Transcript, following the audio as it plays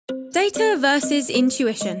Data versus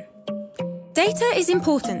intuition. Data is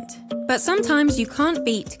important, but sometimes you can't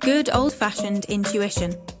beat good old-fashioned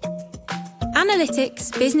intuition.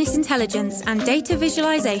 Analytics, business intelligence, and data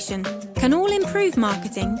visualization can all improve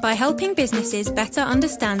marketing by helping businesses better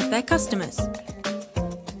understand their customers.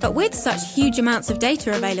 But with such huge amounts of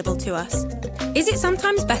data available to us, is it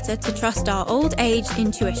sometimes better to trust our old-age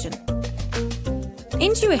intuition?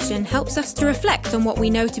 Intuition helps us to reflect on what we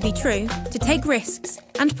know to be true, to take risks,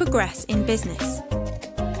 and progress in business.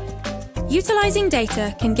 Utilising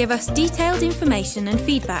data can give us detailed information and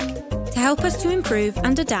feedback to help us to improve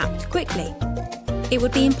and adapt quickly. It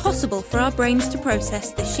would be impossible for our brains to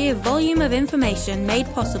process the sheer volume of information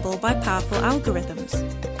made possible by powerful algorithms.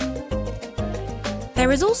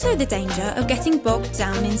 There is also the danger of getting bogged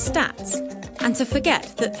down in stats, and to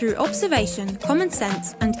forget that through observation, common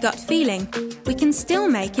sense, and gut feeling, we can still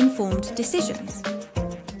make informed decisions.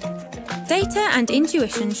 Data and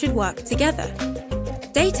intuition should work together.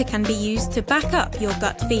 Data can be used to back up your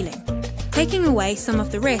gut feeling, taking away some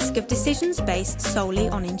of the risk of decisions based solely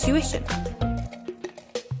on intuition.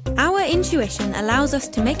 Our intuition allows us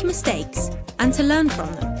to make mistakes and to learn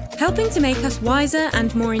from them, helping to make us wiser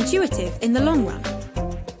and more intuitive in the long run.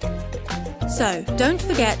 So, don't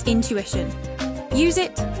forget intuition. Use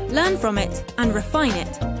it, learn from it, and refine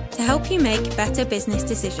it to help you make better business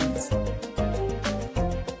decisions.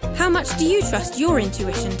 How much do you trust your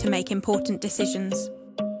intuition to make important decisions?